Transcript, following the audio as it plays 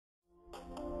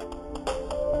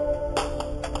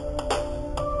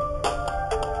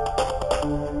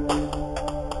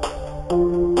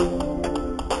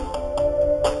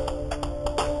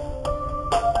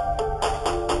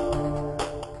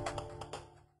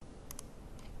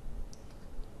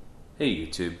Hey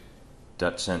YouTube,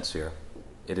 Dutch Sense here.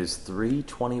 It is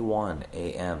 3:21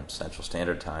 a.m. Central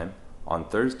Standard Time on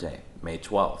Thursday, May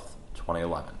 12th,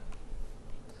 2011.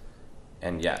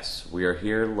 And yes, we are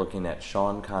here looking at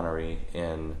Sean Connery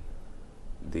in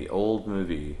the old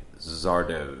movie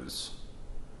ZARDOZ.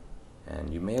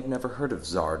 And you may have never heard of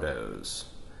ZARDOZ,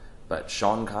 but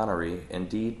Sean Connery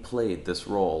indeed played this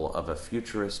role of a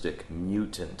futuristic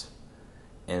mutant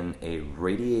in a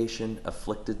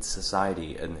radiation-afflicted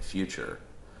society in the future,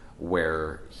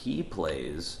 where he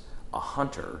plays a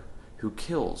hunter who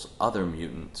kills other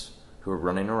mutants who are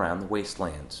running around the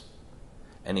wastelands.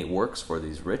 And he works for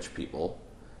these rich people,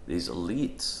 these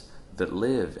elites that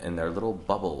live in their little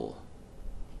bubble,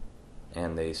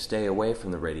 and they stay away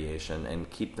from the radiation and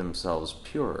keep themselves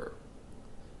pure.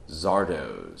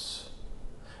 ZARDOZ.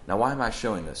 Now, why am I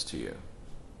showing this to you?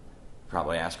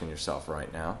 Probably asking yourself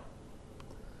right now.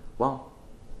 Well,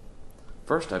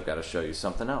 first I've got to show you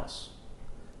something else,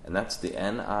 and that's the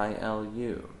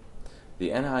NILU. The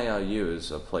NILU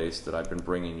is a place that I've been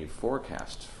bringing you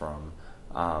forecasts from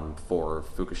for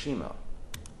Fukushima.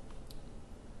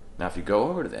 Now, if you go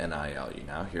over to the NILU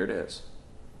now, here it is.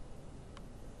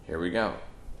 Here we go.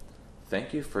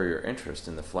 Thank you for your interest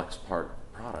in the Flex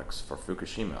Part products for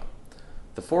Fukushima.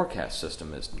 The forecast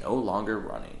system is no longer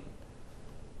running.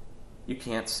 You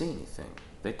can't see anything.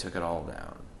 They took it all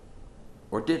down.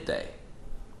 Or did they?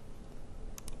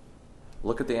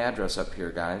 Look at the address up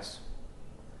here, guys.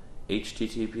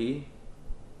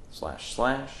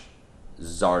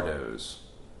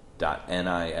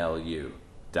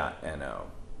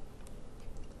 http://zardoz.nilu.no.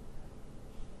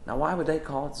 Now, why would they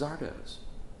call it ZARDOZ?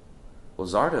 Well,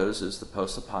 ZARDOZ is the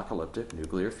post-apocalyptic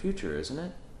nuclear future, isn't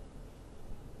it?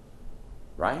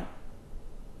 Right?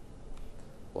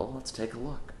 Well, let's take a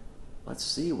look. Let's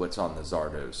see what's on the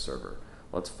ZARDOZ server.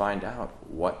 Let's find out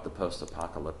what the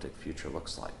post-apocalyptic future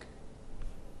looks like.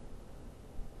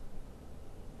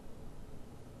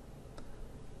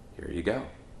 Here you go.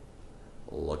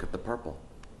 Look at the purple.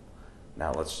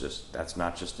 Now that's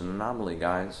not just an anomaly,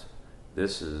 guys.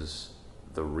 This is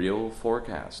the real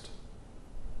forecast.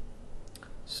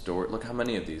 Look how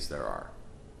many of these there are.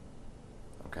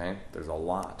 Okay, there's a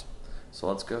lot. So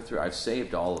let's go through. I've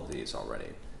saved all of these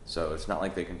already, so it's not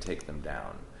like they can take them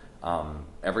down.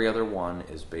 Every other one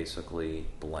is basically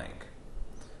blank.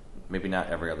 Maybe not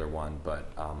every other one,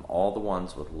 but all the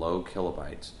ones with low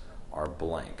kilobytes are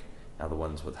blank. Now the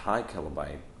ones with high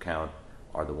kilobyte count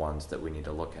are the ones that we need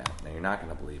to look at. Now you're not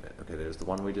going to believe it. Okay, there's the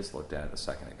one we just looked at a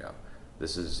second ago.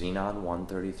 This is Xenon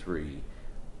 133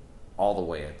 all the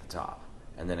way at the top.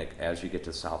 And then as you get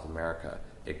to South America,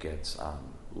 it gets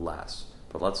less.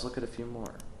 But let's look at a few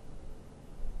more.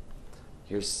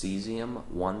 Here's Cesium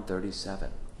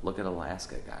 137. Look at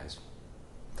Alaska, guys.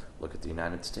 Look at the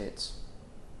United States.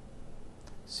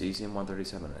 Cesium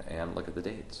 137, and look at the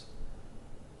dates.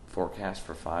 Forecast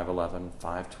for 5/11,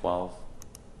 5/12.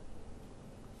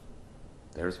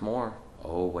 There's more.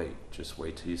 Oh, wait. Just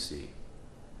wait till you see.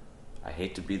 I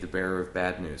hate to be the bearer of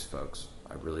bad news, folks.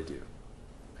 I really do.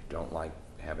 I don't like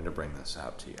having to bring this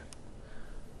out to you.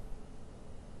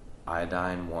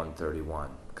 Iodine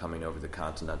 131, coming over the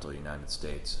continental United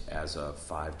States as of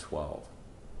 5/12.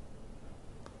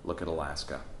 Look at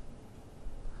Alaska.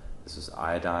 This is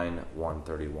Iodine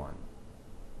 131.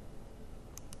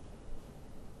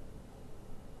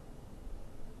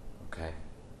 Okay.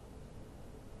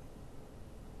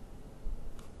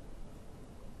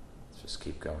 Let's just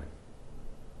keep going.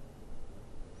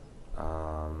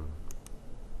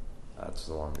 That's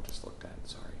the one we just looked at,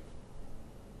 sorry.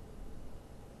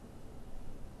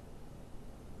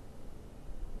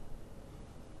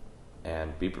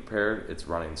 And be prepared, it's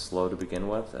running slow to begin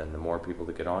with, and the more people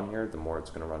that get on here, the more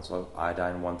it's going to run slow.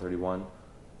 Iodine 131,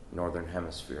 Northern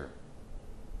Hemisphere.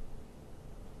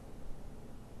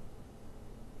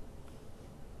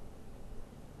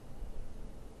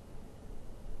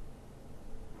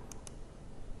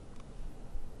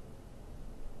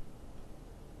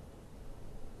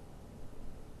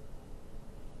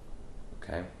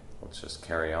 Okay, let's just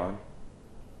carry on.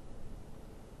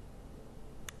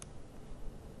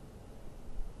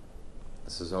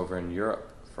 This is over in Europe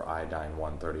for Iodine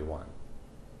 131.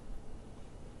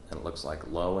 And it looks like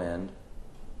low end.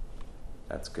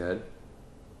 That's good.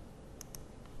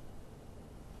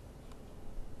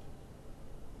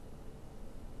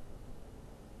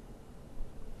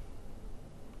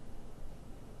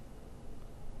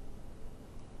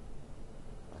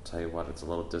 I'll tell you what, it's a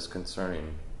little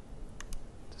disconcerting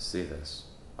to see this.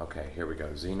 Okay, here we go.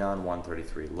 Xenon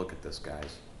 133. Look at this,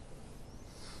 guys.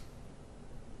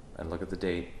 And look at the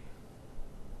date.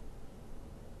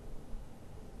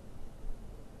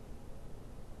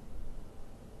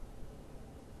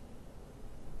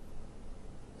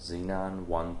 Xenon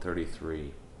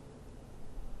 133.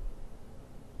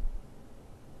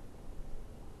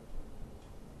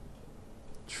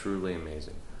 Truly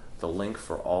amazing. The link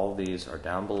for all these are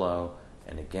down below.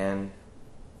 And again,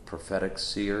 Prophetic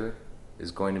Seer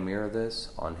is going to mirror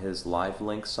this on his live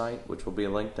link site, which will be a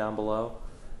link down below.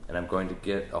 And I'm going to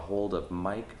get a hold of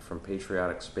Mike from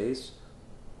Patriotic Space,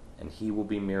 and he will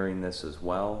be mirroring this as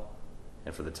well.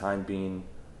 And for the time being,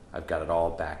 I've got it all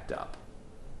backed up.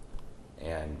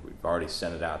 And we've already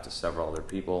sent it out to several other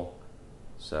people,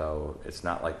 so it's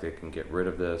not like they can get rid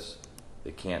of this.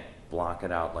 They can't block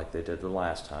it out like they did the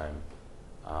last time.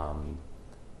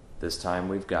 This time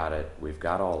we've got it. We've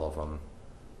got all of them.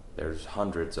 There's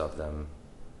hundreds of them,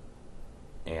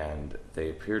 and they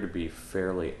appear to be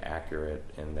fairly accurate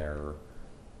in their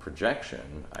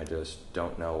projection. I just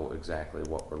don't know exactly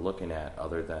what we're looking at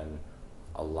other than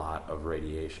a lot of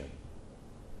radiation.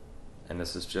 And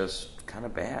this is just kind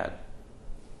of bad.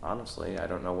 Honestly, I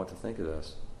don't know what to think of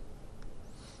this.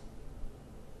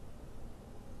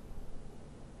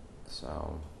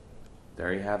 So,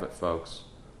 there you have it, folks.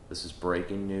 This is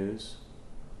breaking news.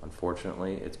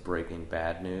 Unfortunately, it's breaking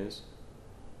bad news.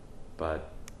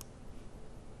 But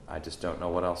I just don't know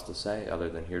what else to say other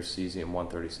than here's Cesium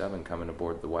 137 coming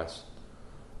aboard the West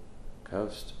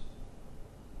Coast.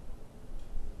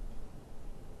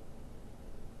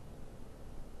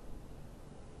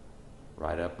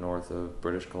 Right up north of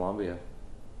British Columbia.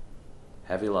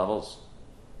 Heavy levels.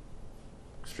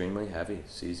 Extremely heavy.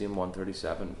 Cesium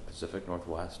 137, Pacific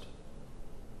Northwest.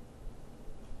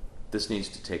 This needs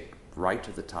to take right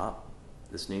to the top.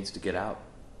 This needs to get out.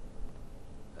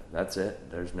 That's it.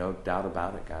 There's no doubt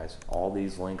about it, guys. All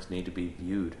these links need to be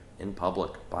viewed in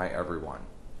public by everyone.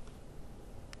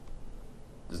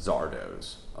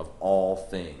 ZARDOZ, of all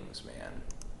things, man.